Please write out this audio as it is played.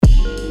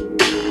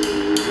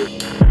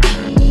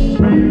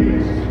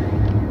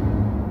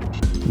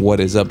What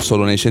is up,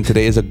 Solo Nation?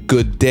 Today is a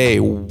good day.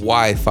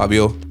 Why,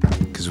 Fabio?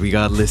 Because we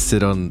got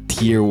listed on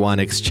Tier 1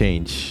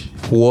 exchange.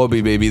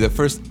 Huobi, baby. The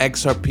first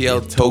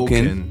XRPL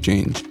token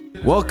exchange.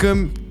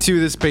 Welcome to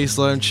the Space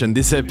Lunch. And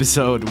this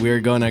episode,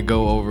 we're gonna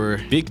go over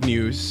big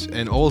news.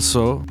 And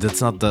also, that's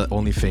not the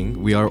only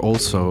thing. We are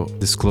also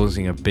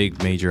disclosing a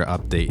big major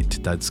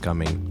update that's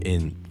coming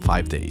in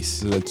 5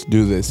 days. Let's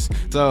do this.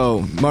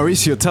 So,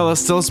 Mauricio, tell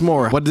us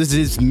more. What does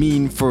this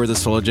mean for the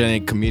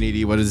Sologenic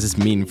community? What does this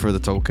mean for the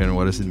token?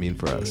 What does it mean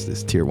for us,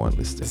 this Tier 1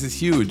 listing? This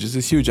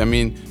is huge. I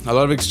mean, a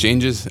lot of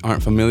exchanges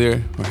aren't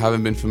familiar or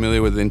haven't been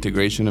familiar with the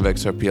integration of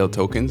XRPL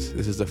tokens.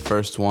 This is the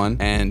first one.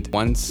 And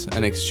once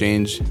an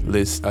exchange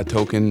lists a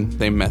token,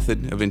 same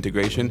method of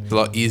integration, it's a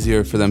lot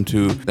easier for them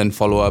to then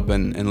follow up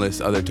and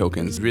list other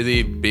tokens.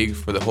 Really big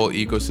for the whole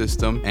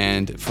ecosystem.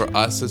 And for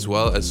us as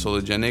well as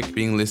Sologenic,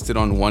 being listed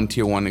on one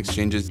Tier 1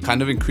 exchanges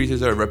kind of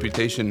increases our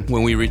reputation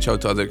when we reach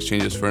out to other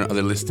exchanges for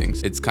other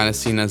listings. It's kind of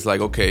seen as like,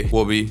 okay,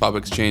 Huobi Top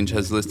Exchange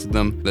has listed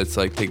them. Let's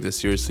like take this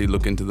seriously,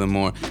 look into them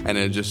more, and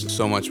it's just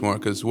so much more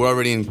because we're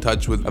already in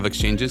touch with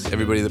exchanges,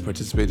 everybody that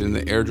participated in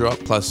the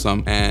airdrop plus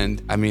some.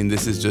 And I mean,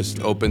 this has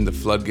just opened the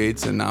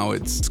floodgates, and now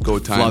it's go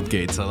time.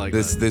 Floodgates, I like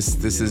this. that.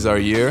 This is our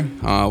year.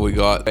 We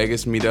got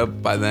Vegas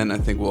meetup. By then, I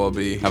think we'll all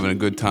be having a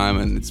good time,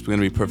 and it's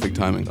gonna be perfect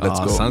timing. Let's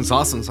go. Sounds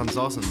awesome.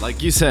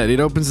 Like you said, it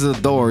opens the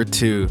door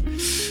to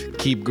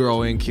keep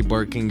growing, keep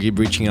working, keep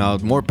reaching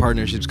out. More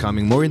partnerships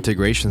coming, more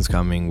integrations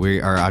coming. We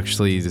are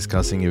actually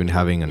discussing even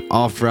having an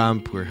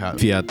off-ramp. We're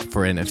fiat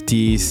for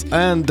NFTs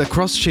and the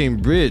cross-chain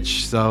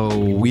bridge. So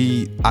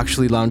we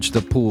actually launched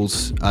the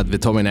pools at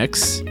Vitomen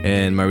X,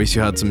 and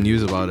Mauricio had some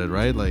news about it,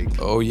 right? Like,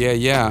 oh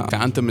yeah.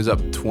 Phantom is up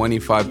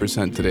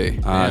 25%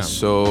 today.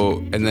 So,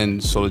 and then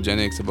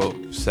Sologenic's about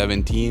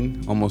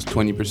 17, almost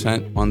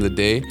 20% on the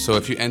day. So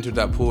if you entered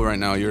that pool right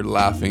now, you're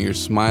laughing, you're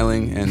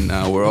smiling, and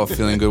we're all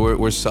feeling good.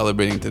 We're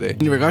celebrating today.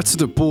 In regards to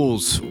the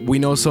pools, we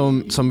know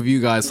some of you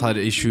guys had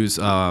issues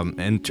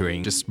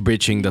entering, just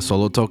bridging the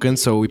Solo token.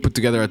 So we put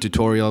together a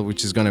tutorial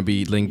which is gonna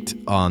be linked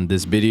on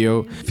this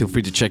video. Feel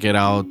free to check it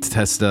out,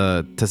 test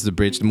the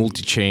bridge, the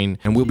multi-chain,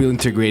 and we'll be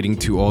integrating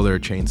to other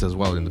chains as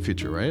well in the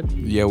future, right?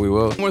 Yeah, we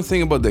will. One more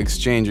thing about the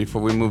exchange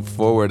before we move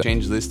forward.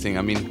 Exchange listing.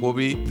 I mean,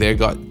 Huobi, they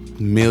got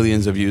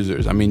millions of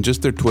users. I mean,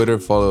 just their Twitter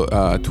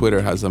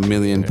Twitter has 1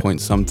 million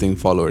point something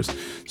followers.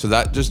 So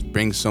that just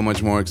brings so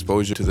much more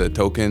exposure to the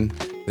token,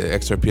 the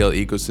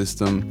XRPL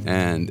ecosystem,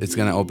 and it's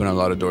gonna open a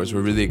lot of doors.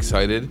 We're really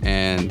excited,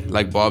 and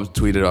like Bob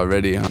tweeted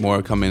already,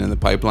 more coming in the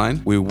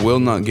pipeline. We will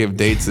not give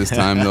dates this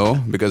time though,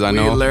 because I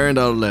know we learned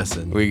our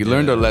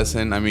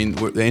lesson. I mean,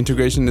 the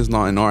integration is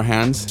not in our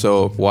hands,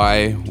 so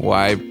why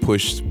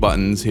push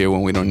buttons here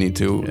when we don't need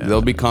to? Yeah.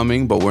 They'll be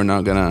coming, but we're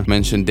not gonna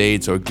mention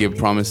dates or give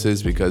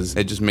promises because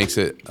it just makes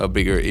it a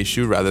bigger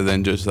issue rather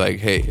than just like,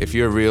 hey, if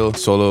you're a real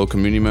Solo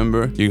community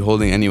member, you're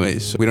holding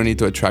anyways. So we don't need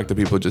to attract the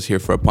people just here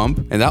for a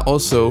pump. And that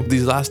also,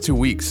 these last 2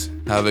 weeks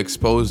have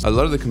exposed a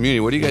lot of the community.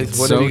 What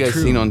have you guys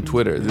seen on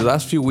Twitter the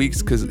last few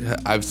weeks? Because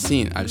I've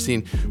seen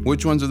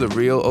which ones are the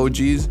real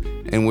OGs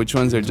and which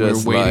ones are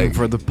just we're waiting like,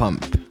 for the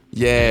pump.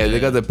 Yeah, they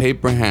got the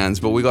paper hands,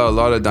 but we got a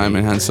lot of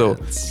diamond hands. So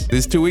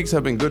these 2 weeks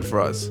have been good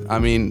for us. I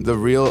mean, the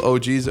real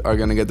OGs are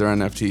gonna get their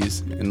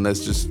NFTs, and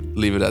let's just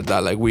leave it at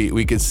that. Like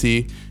we could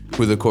see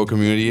who the core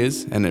community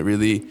is, and it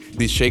really,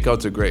 these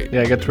shakeouts are great.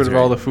 Yeah, get rid of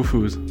all the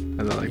foo-foos.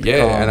 Like,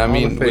 yeah, and I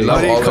mean, we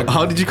love all the...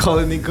 How did you call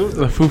it, Nico?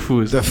 The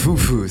foo-foos. The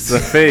foo-foos. The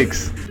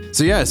fakes.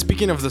 So yeah,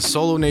 speaking of the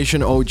Solo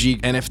Nation OG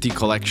NFT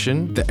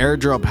collection, the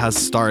airdrop has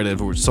started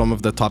for some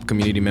of the top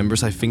community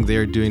members. I think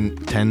they're doing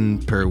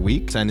 10 per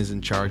week. Zen is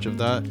in charge of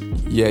that.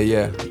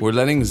 Yeah. We're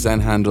letting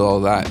Zen handle all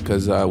that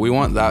because we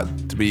want that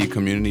to be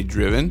community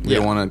driven. We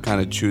don't want to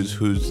kind of choose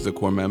who's the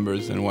core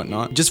members and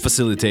whatnot. Just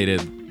facilitated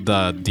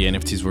the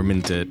NFTs were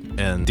minted,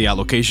 and the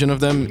allocation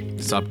of them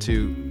is up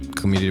to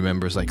community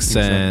members like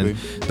Sen,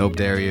 Dope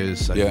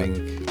Darius. I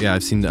think. Yeah,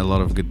 I've seen a lot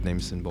of good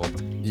names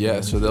involved. Yeah,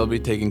 so they'll be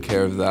taking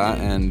care of that.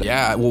 And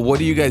yeah, well, what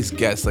do you guys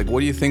guess? Like, what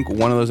do you think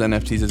one of those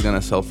NFTs is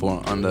gonna sell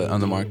for on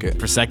the market?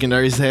 For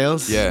secondary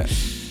sales? Yeah.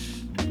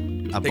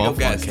 Take a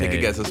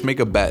guess. Let's make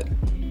a bet.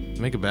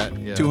 Make a bet.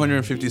 Yeah.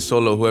 250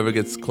 Solo. Whoever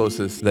gets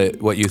closest,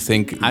 what you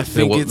think? I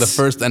think the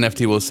first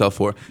NFT will sell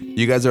for.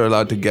 You guys are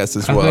allowed to guess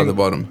as well at the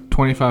bottom.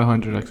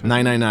 2,500. Actually.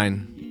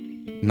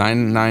 999.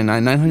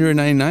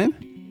 999.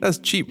 That's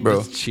cheap, bro.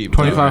 That's cheap.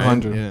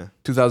 2,500. Yeah.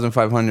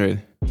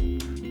 2,500.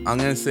 I'm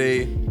gonna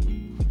say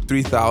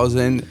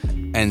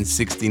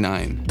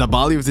 3,069. The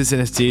value of this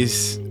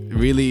NFTs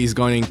really is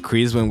going to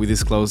increase when we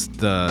disclose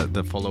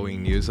the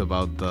following news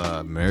about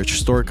the merch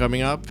store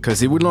coming up,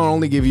 because it would not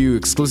only give you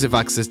exclusive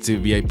access to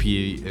VIP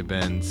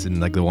events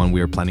and like the one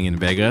we are planning in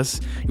Vegas,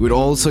 it would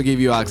also give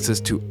you access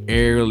to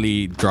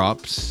early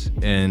drops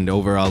and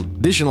overall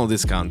additional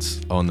discounts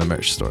on the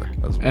merch store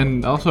as well.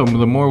 And also,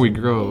 the more we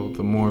grow,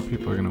 the more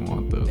people are going to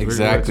want those.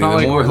 Exactly.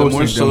 The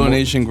more Solo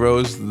Nation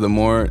grows, the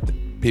more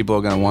people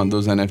are gonna want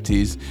those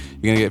NFTs.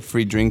 You're gonna get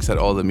free drinks at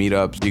all the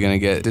meetups. You're gonna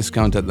get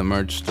discount at the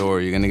merch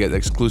store. You're gonna get the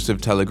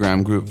exclusive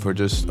Telegram group for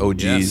just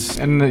OGs. Yes.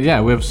 And we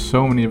have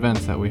so many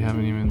events that we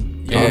haven't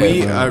even.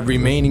 We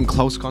remain in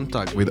close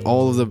contact with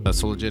all of the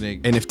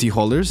Sologenic NFT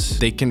holders.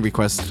 They can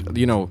request,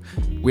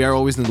 we are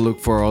always in the look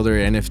for other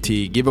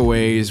NFT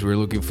giveaways. We're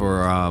looking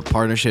for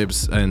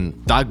partnerships,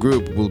 and that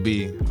group will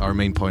be our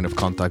main point of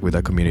contact with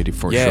that community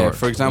for sure. Yeah,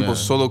 for example,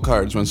 solo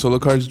cards. When solo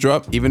cards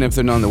drop, even if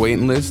they're not on the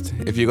waiting list,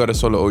 if you got a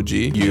solo OG,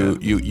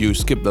 you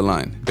skip the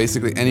line.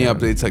 Basically, any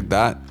updates like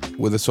that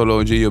with a solo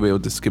OG, you'll be able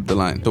to skip the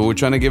line. So we're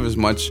trying to give as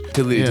much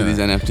utility to these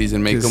NFTs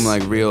and make them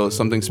like real,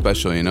 something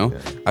special,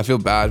 I feel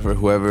bad for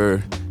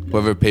whoever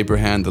paper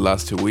hand the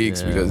last 2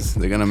 weeks because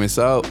they're gonna miss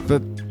out.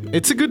 But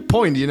it's a good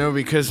point,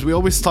 because we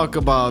always talk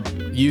about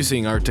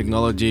using our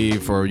technology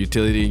for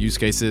utility use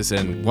cases,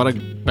 and what a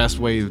best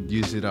way to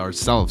use it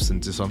ourselves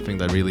into something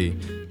that really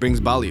brings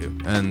value.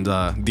 And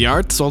the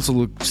arts also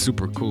look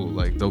super cool.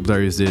 Like Dope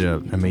Darius did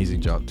an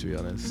amazing job, to be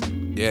honest.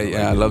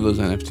 Yeah, I love those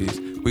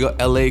NFTs. We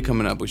got LA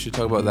coming up. We should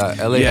talk about that.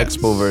 LA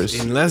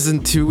Expoverse. In less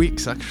than 2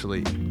 weeks,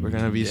 actually. We're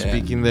going to be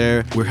speaking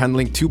there. We're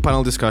handling 2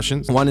 panel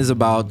discussions. One is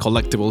about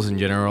collectibles in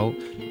general.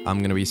 I'm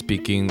going to be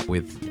speaking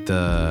with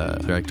the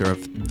director of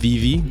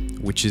Vivi,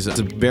 which is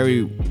a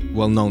very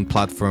well-known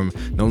platform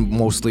known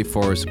mostly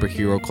for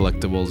superhero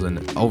collectibles. And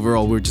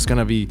overall, we're just going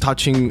to be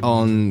touching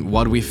on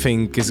what we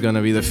think is going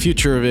to be the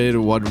future of it,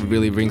 what it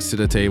really brings to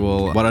the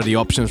table, what are the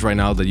options right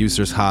now that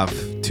users have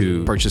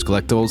to purchase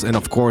collectibles. And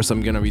of course,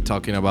 I'm going to be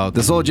talking about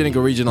the Sologenic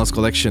Originals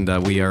collection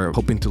that we are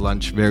hoping to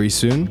launch very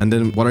soon. And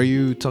then what are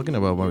you talking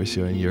about,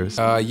 Mauricio, in yours?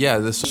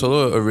 The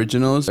Solo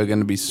Originals are going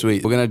to be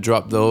sweet. We're going to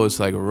drop those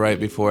like right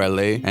before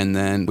LA. And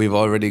then we've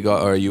already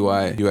got our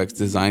UI UX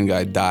design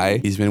guy, Dai.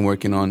 He's been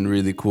working on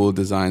really cool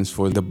designs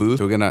for the booth.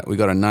 We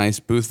got a nice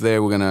booth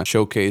there. We're going to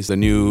showcase the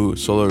new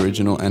Solo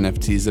Original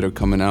NFTs that are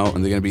coming out.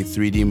 And they're going to be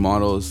 3D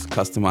models,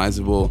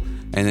 customizable.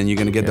 And then you're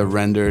going to get the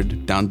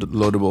rendered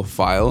downloadable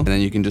file, and then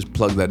you can just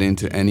plug that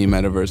into any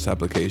metaverse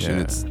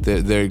application.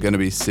 They're going to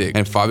be sick.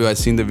 And Fabio, I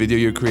seen the video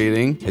you're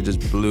creating. It just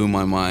blew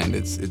my mind.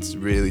 It's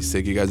really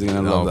sick. You guys are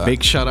going to love that.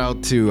 Big shout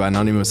out to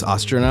Anonymous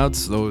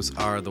Astronauts. Those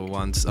are the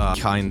ones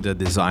behind the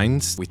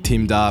designs. We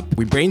teamed up.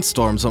 We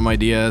brainstormed some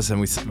ideas, and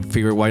we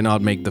figured why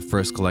not make the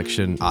first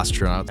collection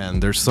astronaut.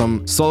 And there's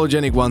some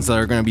Sologenic ones that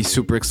are going to be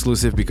super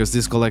exclusive because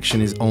this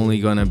collection is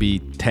only going to be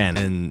 10.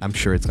 And I'm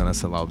sure it's going to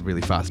sell out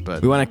really fast.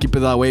 But we want to keep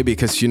it that way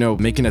because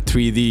making a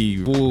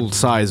 3D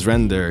full-size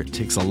render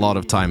takes a lot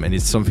of time, and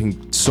it's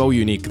something so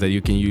unique that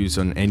you can use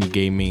on any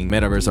gaming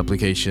metaverse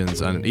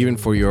applications, and even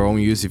for your own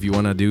use. If you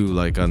want to do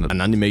like an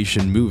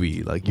animation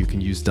movie, like you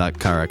can use that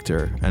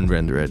character and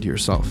render it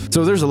yourself.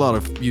 So there's a lot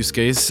of use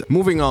case.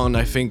 Moving on,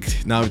 I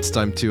think now it's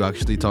time to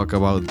actually talk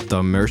about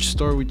the merch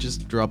store we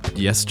just dropped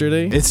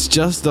yesterday. It's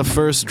just the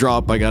first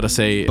drop, I gotta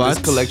say. But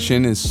this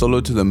collection is Solo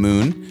to the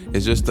Moon.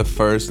 It's just the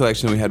first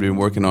collection we had been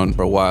working on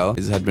for a while.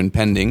 It had been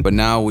pending, but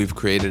now we've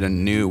created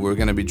we're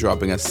going to be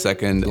dropping a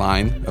second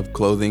line of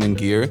clothing and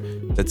gear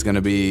that's going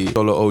to be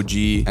Solo OG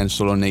and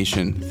Solo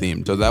Nation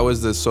themed. So that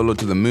was the Solo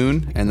to the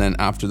Moon, and then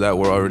after that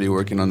we're already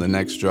working on the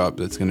next drop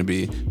that's going to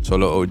be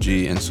Solo OG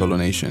and Solo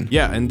Nation.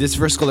 Yeah, and this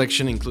first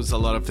collection includes a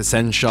lot of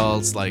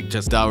essentials, like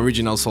just the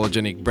original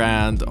Sologenic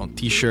brand on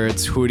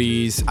t-shirts,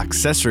 hoodies,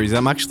 accessories.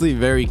 I'm actually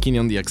very keen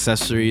on the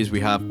accessories. We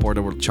have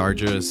portable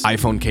chargers,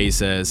 iPhone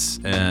cases,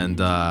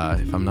 and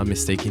if I'm not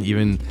mistaken,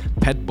 even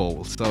pet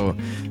bowls. So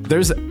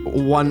there's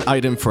one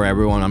item for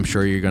everyone. I'm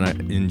sure you're gonna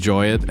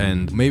enjoy it,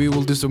 and maybe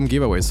we'll do some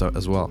giveaways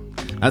as well.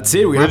 That's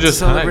it. We have to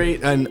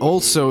celebrate. And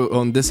also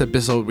on this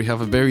episode, we have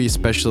a very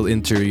special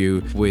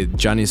interview with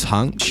Janice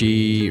Hung.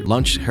 She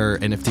launched her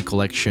NFT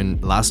collection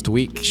last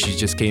week. She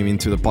just came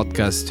into the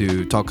podcast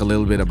to talk a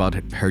little bit about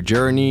her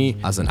journey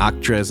as an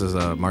actress, as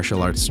a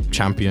martial arts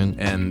champion,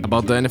 and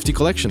about the NFT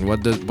collection.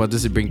 What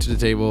does it bring to the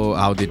table?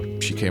 How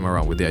did she came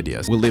around with the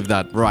ideas? We'll leave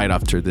that right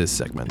after this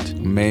segment.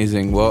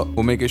 Amazing. Well,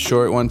 we'll make a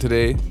short one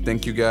today.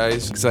 Thank you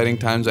guys. Exciting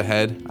times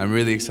ahead. I'm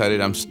really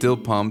excited. I'm still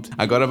pumped.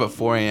 I got up at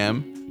 4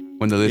 a.m.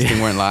 when the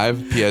listing went live,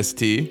 PST,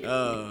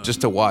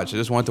 just to watch. I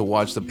just wanted to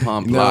watch the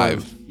pump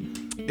live.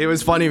 It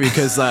was funny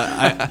because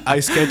I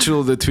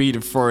scheduled the tweet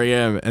at 4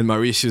 a.m. and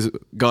Mauricio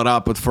got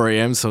up at 4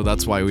 a.m. So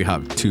that's why we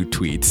have 2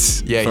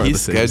 tweets. Yeah, he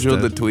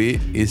scheduled the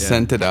tweet. He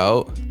sent it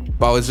out.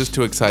 But I was just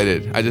too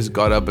excited. I just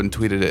got up and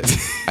tweeted it.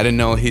 I didn't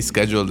know he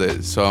scheduled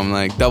it. So I'm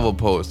like, double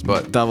post.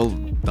 But double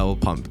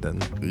pump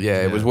then.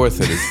 Yeah, it was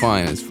worth it. It's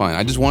fine. It's fine.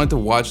 I just wanted to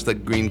watch the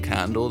green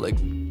candle. Like,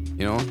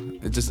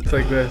 it's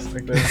like this.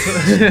 Okay.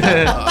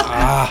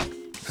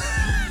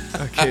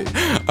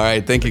 All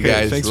right. Thank you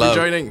guys. Thanks for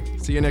joining.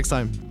 See you next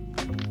time.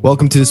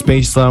 Welcome to the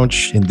Space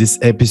Lounge. In this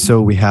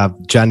episode, we have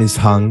Janice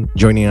Hung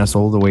joining us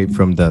all the way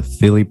from the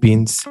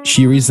Philippines.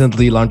 She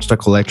recently launched a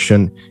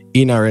collection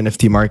in our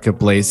NFT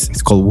marketplace.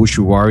 It's called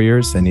Wushu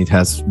Warriors, and it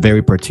has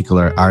very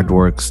particular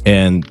artworks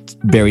and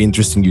very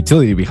interesting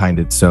utility behind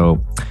it. So,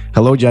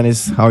 hello,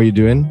 Janice. How are you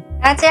doing?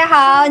 大家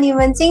好，你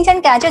们今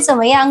天感觉怎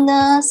么样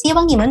呢？希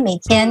望你们每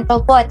天都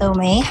过得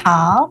美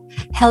好。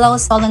Hello,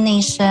 Solo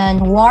Nation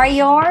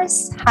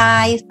Warriors.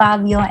 Hi,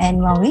 Fabio and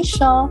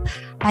Mauricio.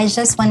 I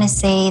just want to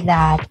say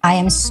that I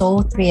am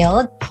so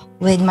thrilled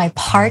with my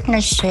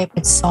partnership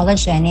with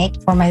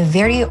Sologenic for my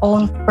very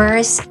own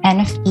first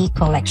NFT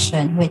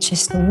collection, which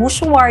is the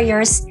Wushu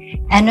Warriors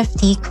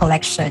NFT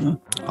collection.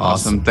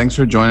 Awesome. Thanks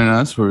for joining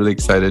us. We're really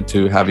excited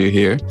to have you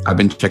here. I've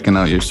been checking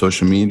out your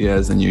social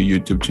medias and your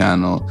YouTube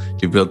channel.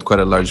 You've built quite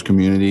a large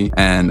community,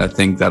 and I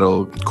think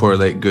that'll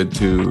correlate good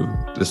to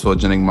the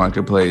Sologenic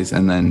marketplace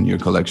and then your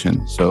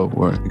collection. So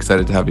we're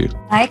excited to have you.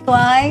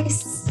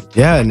 Likewise.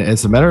 Yeah, and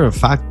as a matter of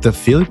fact, the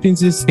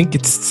Philippines is, I think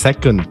it's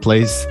second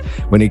place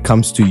when it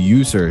comes to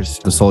users,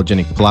 the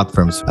Sologenic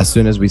platforms. As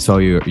soon as we saw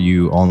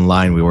you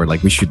online, we were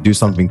like, we should do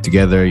something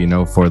together,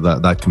 for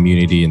that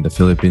community in the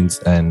Philippines.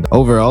 And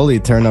overall,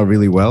 it turned out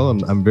really well.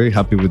 I'm very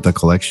happy with the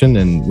collection,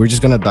 and we're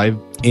just gonna dive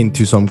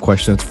into some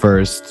questions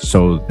first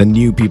so the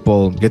new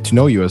people get to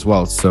know you as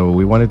well. So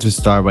we wanted to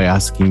start by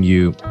asking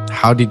you,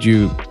 how did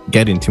you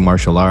get into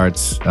martial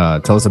arts?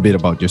 Tell us a bit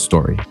about your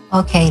story.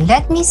 Okay,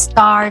 let me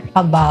start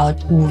about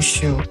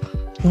Wushu.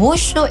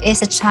 Wushu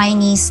is a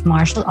Chinese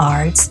martial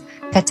arts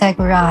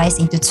categorized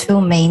into two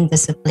main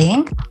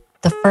disciplines.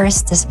 The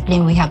first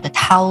discipline, we have the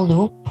Tao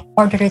Lu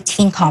or the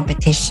routine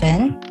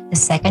competition. The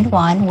second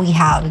one, we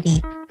have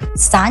the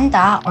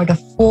Sanda or the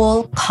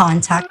full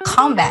contact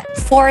combat.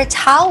 For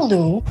Tao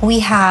Lu, we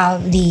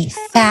have the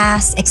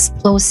fast,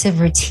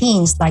 explosive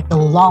routines like the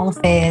long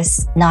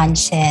fist,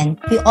 nanchen.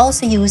 We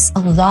also use a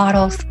lot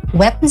of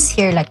weapons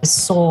here like the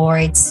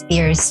sword,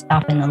 spears,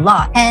 stuff, and a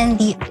lot.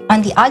 And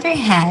on the other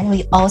hand,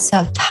 we also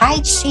have Tai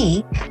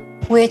Chi,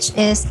 which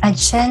is a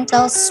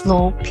gentle,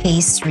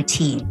 slow-paced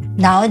routine.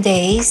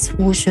 Nowadays,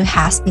 Wushu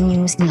has been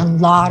used in a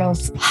lot of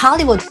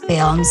Hollywood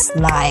films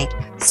like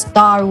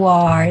Star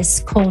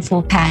Wars, Kung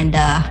Fu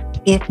Panda,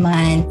 Ip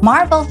Man,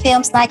 Marvel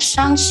films like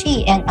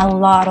Shang-Chi, and a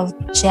lot of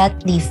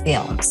Jet Li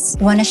films.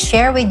 I want to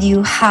share with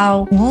you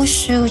how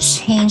Wushu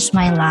changed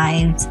my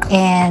life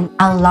and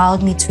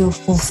allowed me to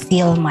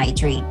fulfill my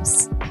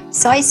dreams.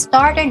 So I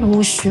started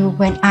Wushu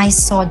when I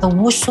saw the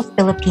Wushu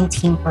Philippine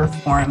team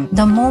perform.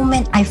 The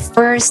moment I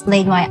first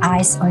laid my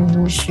eyes on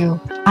Wushu,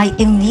 I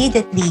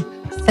immediately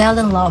fell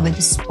in love with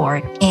the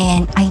sport,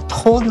 and I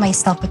told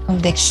myself with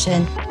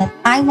conviction that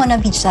I want to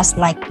be just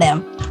like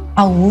them,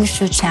 a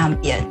Wushu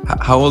champion.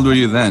 How old were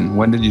you then?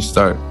 When did you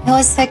start? I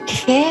was a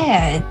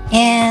kid,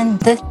 and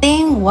the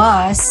thing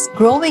was,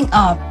 growing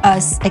up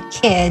as a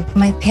kid,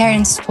 my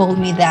parents told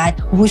me that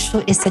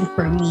Wushu isn't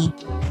for me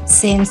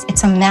since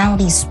it's a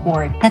manly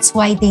sport. That's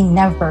why they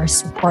never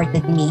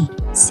supported me.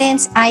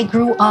 Since I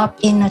grew up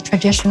in a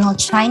traditional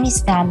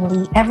Chinese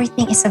family,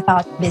 everything is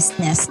about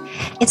business.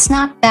 It's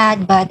not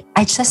bad, but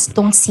I just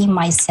don't see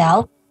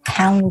myself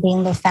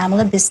handling the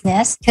family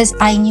business because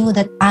I knew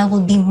that I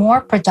will be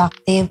more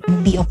productive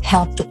and be of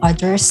help to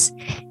others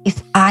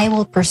if I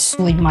will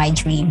pursue my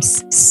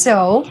dreams.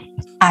 So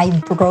I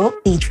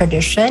broke the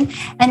tradition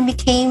and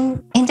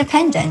became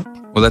independent.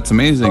 Well, that's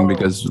amazing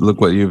because look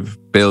what you've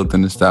built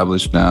and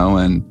established now,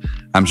 and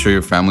I'm sure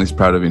your family's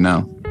proud of you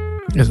now.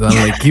 Yes, and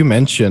like you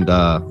mentioned,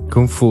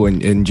 Kung Fu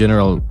in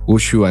general,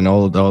 Wushu and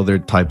all the other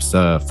types,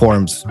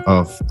 forms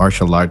of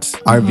martial arts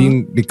are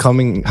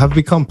have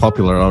become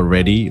popular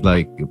already.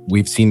 Like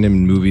we've seen them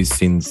in movies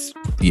since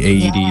the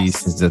 80s,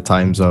 since the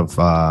times of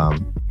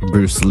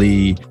Bruce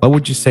Lee. What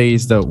would you say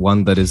is the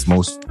one that is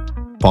most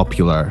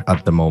popular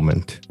at the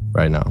moment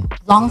right now?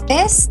 Long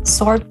fist,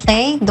 sword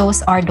play,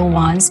 those are the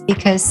ones,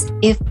 because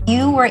if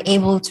you were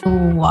able to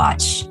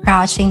watch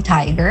Crouching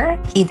Tiger,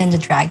 Hidden the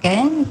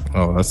Dragon.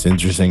 Oh, that's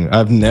interesting.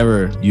 I've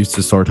never used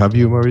a sword. Have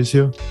you,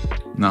 Mauricio?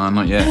 No,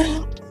 not yet.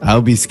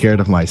 I'll be scared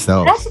of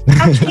myself.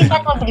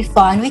 That will be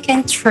fun. We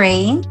can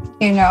train,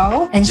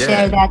 and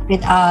share that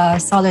with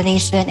Solo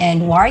Nation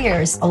and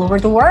warriors all over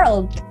the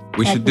world.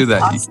 We should do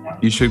that. Awesome.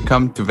 You should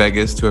come to a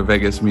Vegas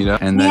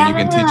meetup, and then you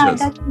can teach us.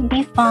 That would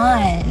be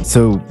fun.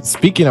 So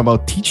speaking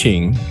about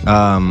teaching,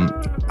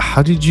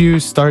 how did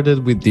you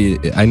started with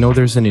I know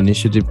there's an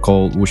initiative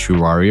called Wushu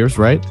Warriors,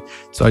 right?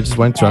 So I just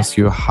wanted to ask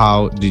you,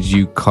 how did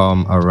you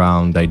come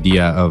around the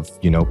idea of,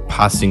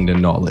 passing the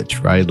knowledge,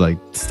 right? Like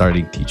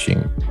starting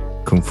teaching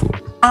Kung Fu.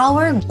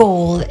 Our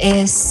goal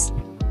is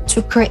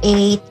to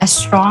create a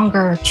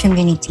stronger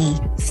community,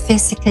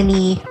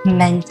 physically,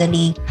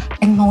 mentally,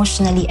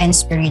 emotionally, and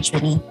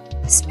spiritually.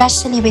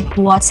 Especially with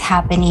what's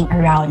happening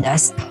around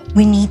us,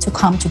 we need to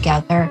come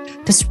together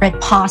to spread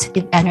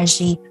positive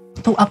energy,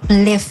 to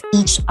uplift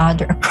each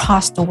other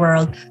across the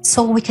world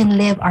so we can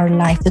live our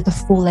life to the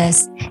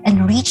fullest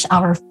and reach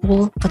our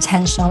full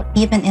potential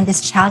even in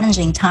these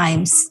challenging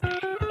times.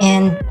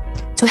 And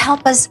to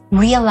help us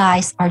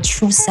realize our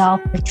true self,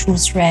 our true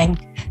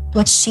strength, to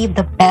achieve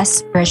the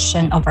best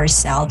version of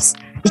ourselves,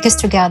 because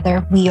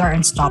together we are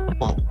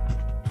unstoppable.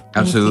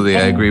 Absolutely,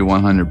 I agree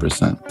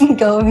 100%.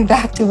 Going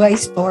back to my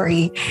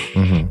story.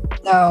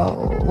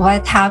 So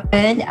what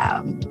happened,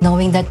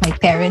 knowing that my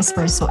parents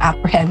were so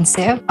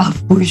apprehensive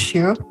of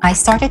Wushu, I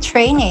started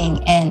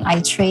training, and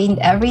I trained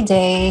every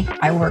day.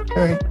 I worked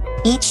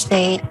Each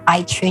day,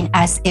 I train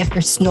as if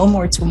there's no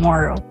more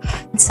tomorrow.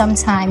 And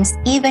sometimes,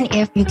 even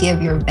if you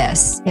give your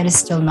best, it is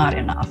still not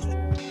enough.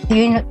 Do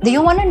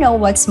you want to know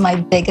what's my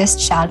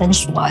biggest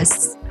challenge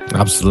was?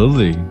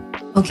 Absolutely.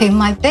 Okay,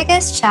 my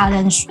biggest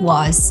challenge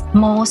was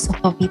most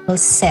of the people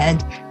said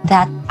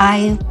that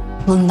I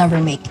will never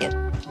make it.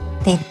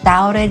 They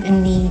doubted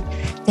in me.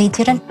 They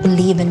didn't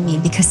believe in me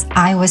because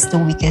I was the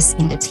weakest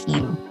in the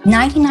team.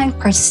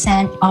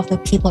 99% of the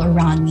people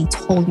around me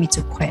told me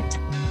to quit.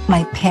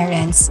 My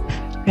parents,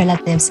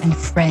 relatives, and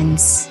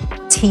friends,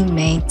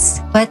 teammates.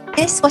 But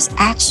this was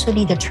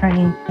actually the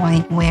turning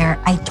point where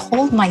I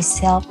told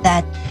myself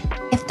that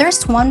if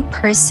there's one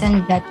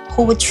person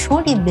who would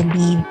truly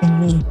believe in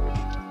me,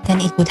 then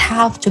it would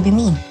have to be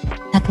me.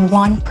 That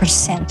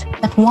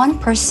 1%. That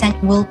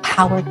 1%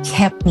 willpower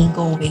kept me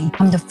going.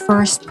 I'm the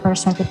first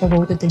person to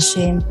go to the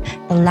gym,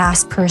 the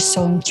last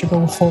person to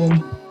go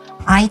home.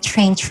 I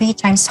trained 3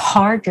 times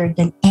harder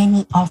than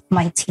any of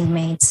my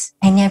teammates.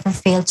 I never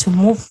failed to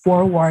move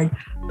forward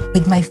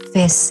with my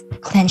fists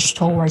clenched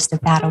towards the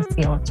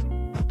battlefield.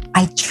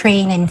 I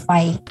trained and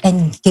fight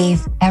and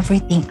gave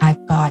everything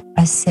I've got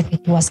as if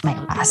it was my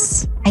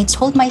last. I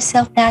told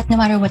myself that no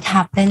matter what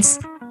happens,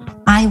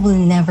 I will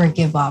never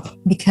give up,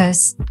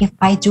 because if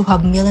I do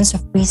have millions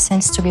of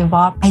reasons to give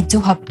up, I do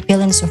have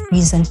billions of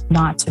reasons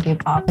not to give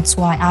up. That's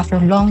why after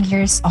long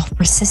years of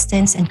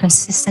persistence and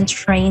consistent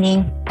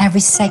training,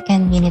 every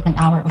second, minute, and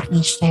hour of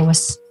each day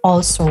was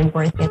also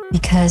worth it,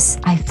 because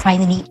I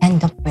finally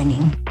end up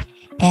winning.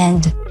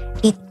 And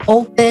it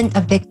opened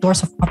a big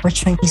doors of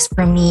opportunities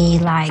for me,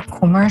 like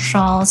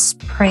commercials,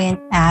 print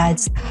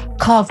ads,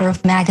 cover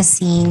of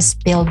magazines,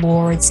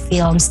 billboards,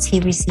 films,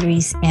 TV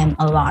series, and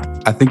a lot.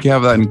 I think you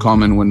have that in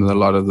common with a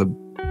lot of the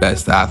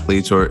best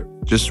athletes, or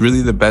just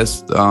really the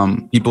best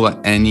people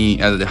at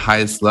the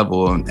highest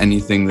level on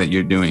anything that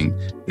you're doing.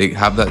 They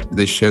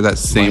share that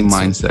same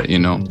mindset,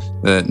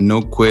 that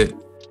no quit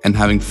and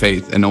having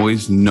faith and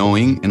always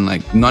knowing and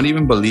not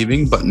even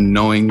believing, but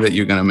knowing that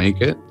you're going to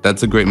make it.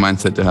 That's a great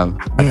mindset to have.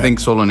 I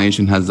think Solo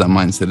Nation has that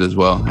mindset as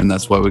well. And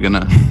that's why we're going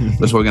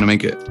to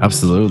make it.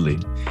 Absolutely.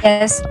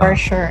 Yes, for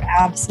sure.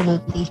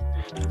 Absolutely.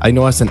 I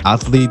know as an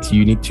athlete,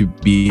 you need to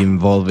be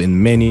involved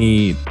in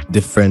many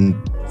different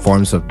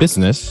forms of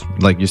business.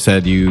 Like you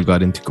said, you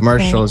got into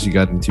commercials, you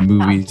got into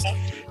movies.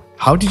 Okay.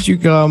 How did you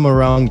come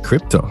around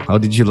crypto? How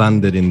did you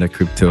land it in the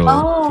crypto?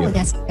 Oh,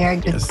 that's a very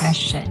good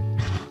question.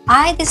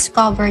 I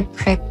discovered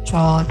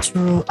crypto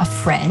through a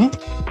friend.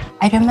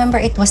 I remember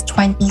it was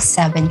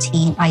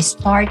 2017. I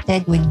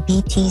started with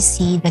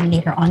BTC, then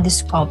later on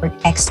discovered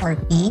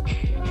XRP.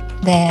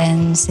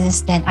 Then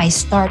since then, I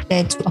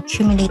started to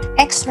accumulate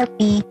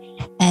XRP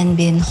and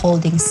been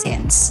holding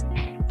since,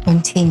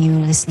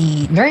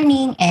 continuously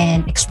learning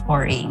and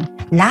exploring.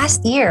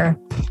 Last year,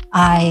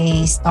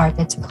 I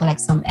started to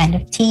collect some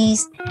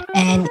NFTs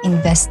and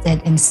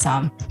invested in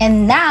some.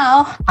 And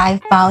now I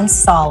found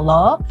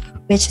Solo,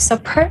 which is a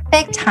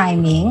perfect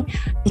timing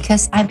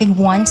because I've been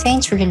wanting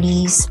to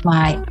release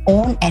my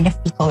own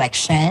NFT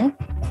collection.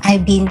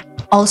 I've been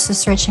also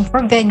searching for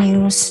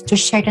venues to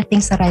share the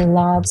things that I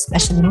love,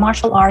 especially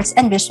martial arts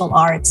and visual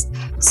arts.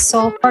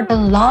 So for the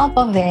love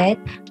of it,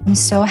 I'm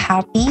so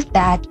happy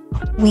that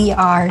we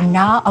are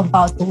now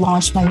about to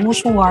launch my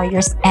Wushu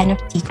Warriors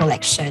NFT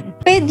collection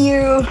with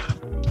you.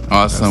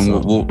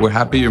 Awesome. We're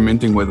happy you're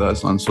minting with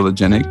us on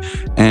Sologenic.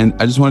 And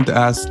I just wanted to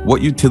ask,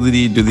 what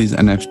utility do these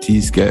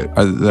NFTs get?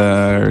 Are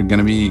there going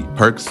to be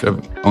perks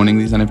of owning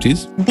these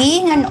NFTs?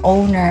 Being an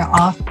owner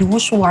of the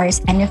Wushu Warriors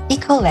NFT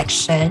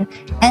collection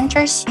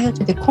enters you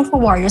to the Kung Fu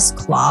Warriors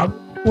Club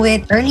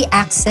with early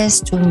access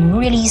to new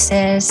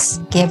releases,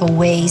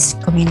 giveaways,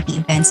 community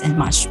events, and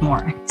much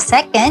more.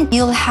 Second,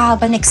 you'll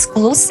have an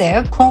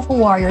exclusive Kung Fu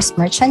Warriors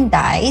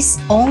merchandise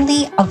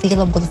only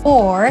available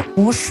for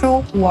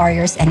Wushu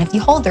Warriors NFT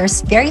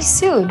holders very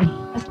soon.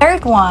 The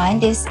third one,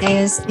 this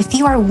is if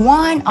you are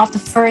one of the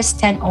first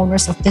 10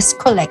 owners of this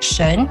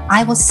collection,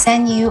 I will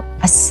send you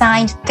a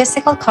signed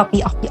physical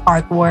copy of the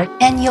artwork,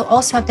 and you'll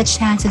also have the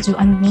chance to do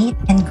a meet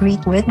and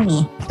greet with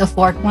me. The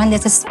fourth one,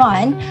 this is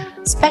fun,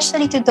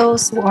 especially to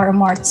those who are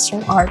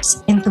martial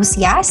arts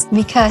enthusiasts,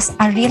 because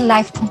a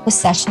real-life Kung Fu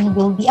session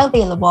will be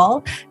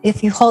available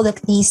if you hold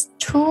at least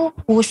 2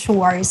 Wushu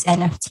Warriors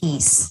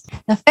NFTs.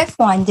 The fifth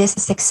one, this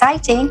is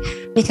exciting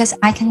because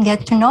I can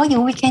get to know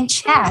you. We can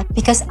chat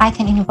because I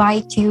can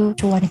invite you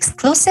to an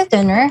exclusive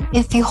dinner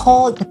if you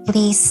hold at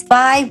least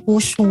 5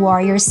 Wushu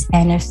Warriors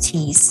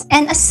NFTs.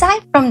 And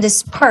aside from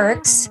these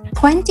perks,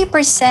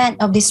 20%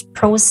 of these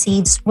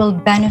proceeds will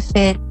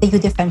benefit the You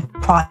Defend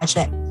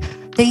project.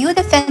 The You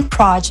Defend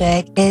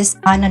project is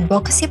an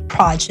advocacy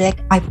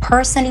project I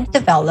personally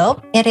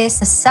developed. It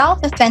is a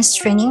self-defense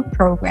training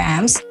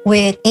programs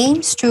with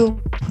aims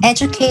to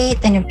educate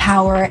and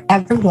empower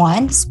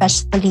everyone,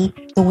 especially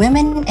the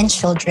women and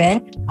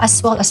children,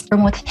 as well as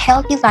promote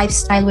healthy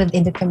lifestyle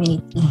within the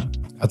community.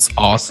 That's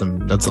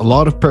awesome. That's a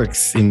lot of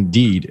perks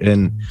indeed.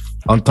 And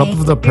on top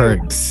of the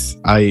perks,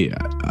 I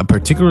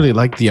particularly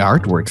like the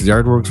artworks. The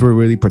artworks were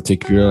really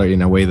particular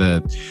in a way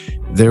that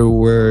there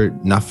were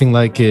nothing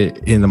like it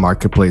in the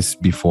marketplace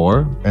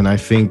before, and I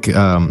think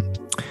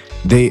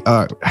they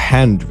are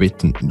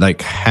handwritten,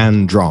 like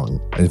hand drawn,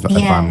 if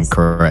I'm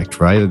correct,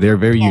 right? They're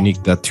very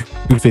unique. That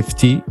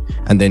 250,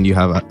 and then you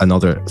have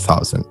another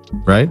 1,000,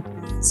 right?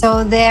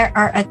 So there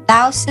are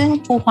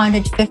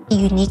 1,250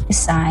 unique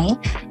designs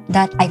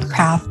that I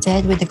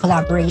crafted with the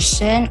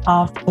collaboration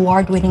of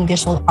award-winning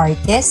visual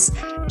artist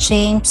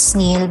James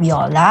Neil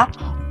Viola,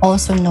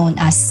 also known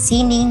as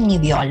Sining ni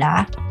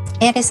Viola.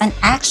 It is an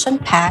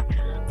action-packed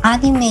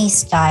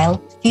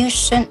anime-style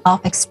fusion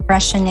of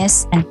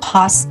expressionist and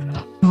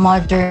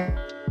post-modern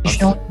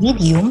visual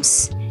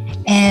mediums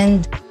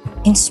and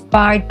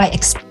inspired by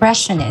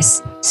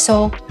expressionists.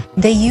 So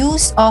the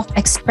use of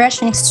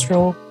expressionist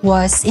stroke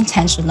was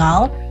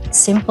intentional.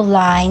 Simple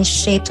lines,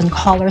 shapes, and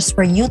colors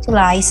were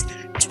utilized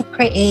to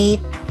create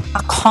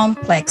a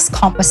complex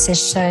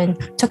composition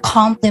to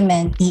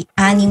complement the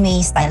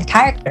anime-style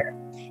character.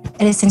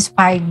 It is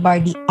inspired by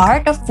the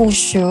art of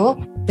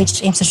wushu,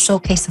 which aims to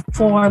showcase the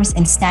forms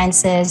and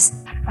stances,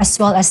 as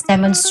well as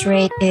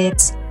demonstrate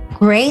its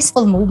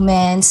graceful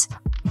movements,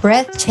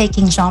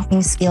 breathtaking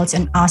jumping skills,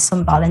 and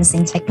awesome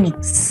balancing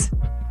techniques.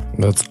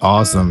 That's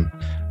awesome.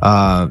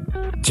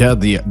 Yeah,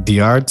 the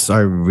arts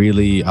are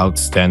really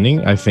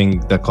outstanding. I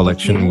think the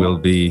collection will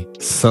be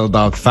sold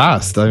out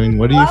fast. I mean,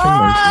 what do you think,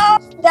 Marcia?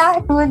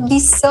 That would be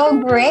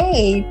so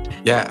great.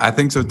 Yeah, I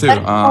think so too. But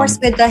of course,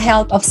 with the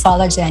help of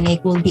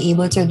Sologenic, we'll be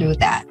able to do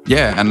that.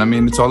 Yeah, and I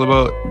mean, it's all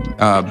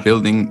about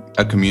building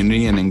a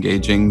community and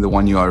engaging the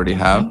one you already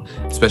have,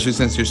 especially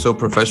since you're so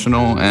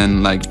professional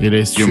and like it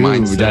is your true,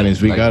 mindset,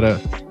 Janice. We like, gotta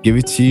give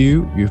it to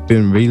you. You've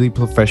been really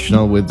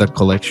professional with the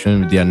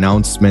collection, with the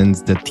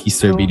announcements. The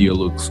teaser video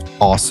looks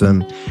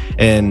awesome,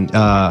 and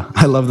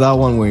I love that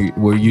one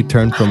where you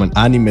turn from an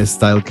anime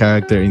style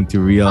character into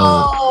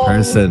real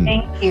person.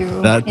 Thank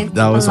you.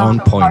 That was on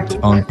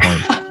point. On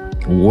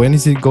point. When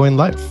is it going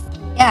live?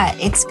 Yeah,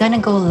 it's gonna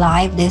go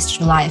live this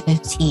July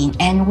 15.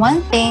 And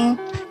one thing,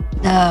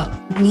 the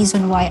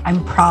reason why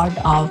I'm proud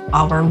of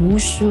our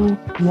Wushu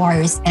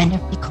Warriors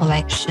NFT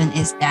collection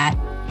is that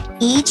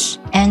each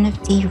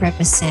NFT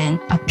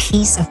represents a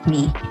piece of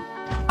me,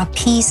 a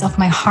piece of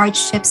my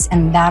hardships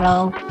and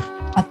battle,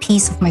 a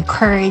piece of my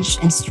courage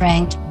and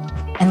strength,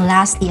 and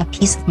lastly, a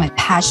piece of my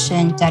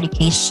passion,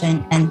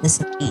 dedication, and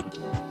discipline.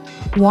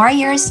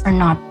 Warriors are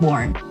not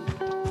born.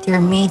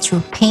 They're made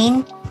through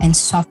pain and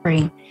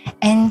suffering,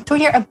 and through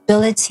their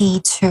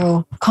ability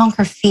to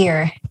conquer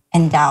fear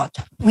and doubt.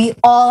 We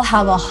all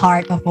have a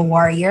heart of a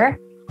warrior.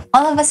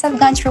 All of us have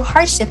gone through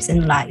hardships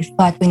in life,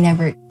 but we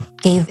never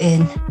gave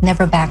in,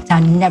 never backed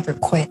down, never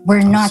quit.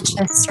 We're not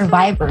just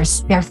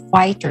survivors, we are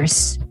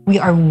fighters. We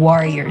are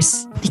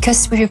warriors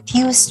because we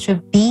refuse to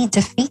be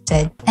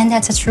defeated. And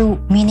that's a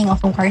true meaning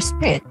of a warrior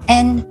spirit.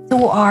 And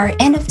through our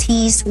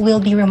NFTs,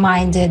 we'll be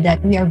reminded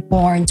that we are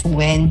born to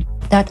win,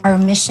 that our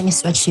mission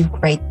is to achieve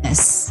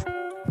greatness.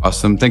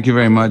 Awesome. Thank you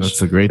very much.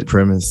 That's a great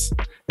premise.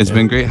 It's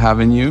been great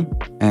having you,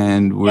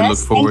 and we look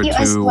forward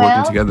to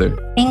working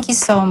together. Thank you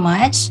so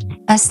much.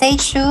 Stay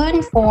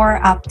tuned for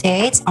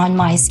updates on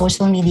my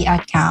social media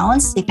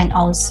accounts. You can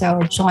also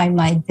join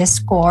my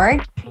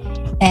Discord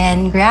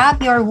and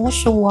grab your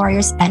Wushu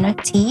Warriors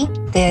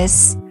NFT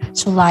this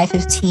July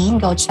 15.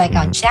 Go check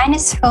out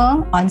Janice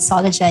Home on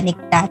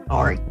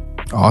sologenic.org.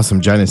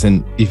 Awesome, Janice.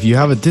 And if you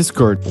have a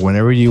Discord,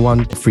 whenever you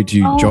want, feel free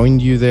to join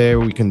you there.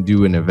 We can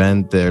do an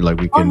event there,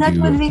 like we can that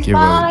do. Would be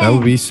fun. That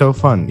would be so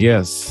fun.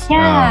 Yes.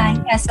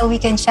 Yeah. So we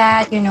can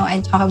chat,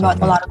 and talk about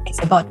a lot of things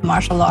about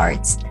martial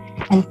arts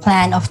and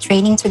plan of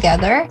training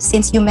together.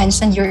 Since you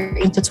mentioned you're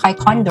into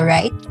Taekwondo,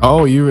 right?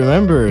 Oh, you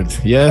remembered?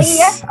 Yes.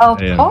 Yes, of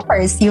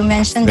course. You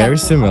mentioned very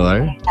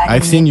similar.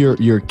 I've seen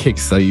your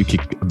kicks. So you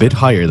kick a bit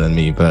higher than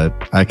me, but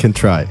I can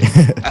try.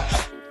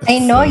 I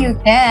know you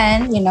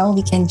can.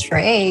 We can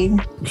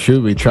train.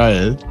 Should we try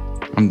it?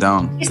 I'm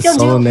down.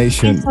 Solo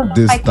Nation,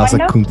 that's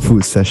a kung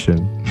fu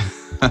session.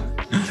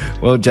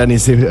 Well,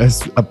 Janice,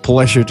 it's a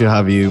pleasure to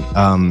have you.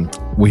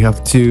 We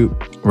have to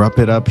wrap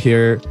it up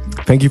here.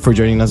 Thank you for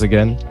joining us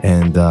again.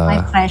 And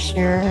my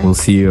pleasure. We'll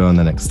see you on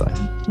the next time.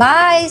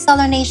 Bye,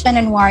 Solo Nation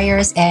and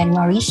Warriors, and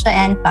Mauricia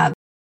and Fab.